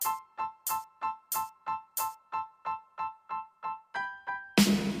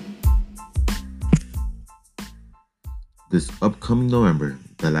This upcoming November,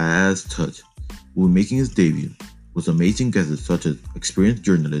 The Last Touch will be making its debut with amazing guests such as experienced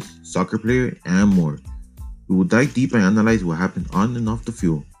journalists, soccer player, and more. We will dive deep and analyze what happened on and off the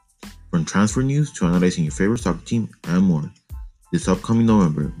field, from transfer news to analyzing your favorite soccer team and more. This upcoming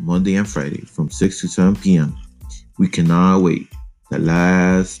November, Monday and Friday from 6 to 7 p.m. We cannot wait. The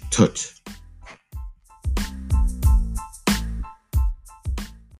Last Touch.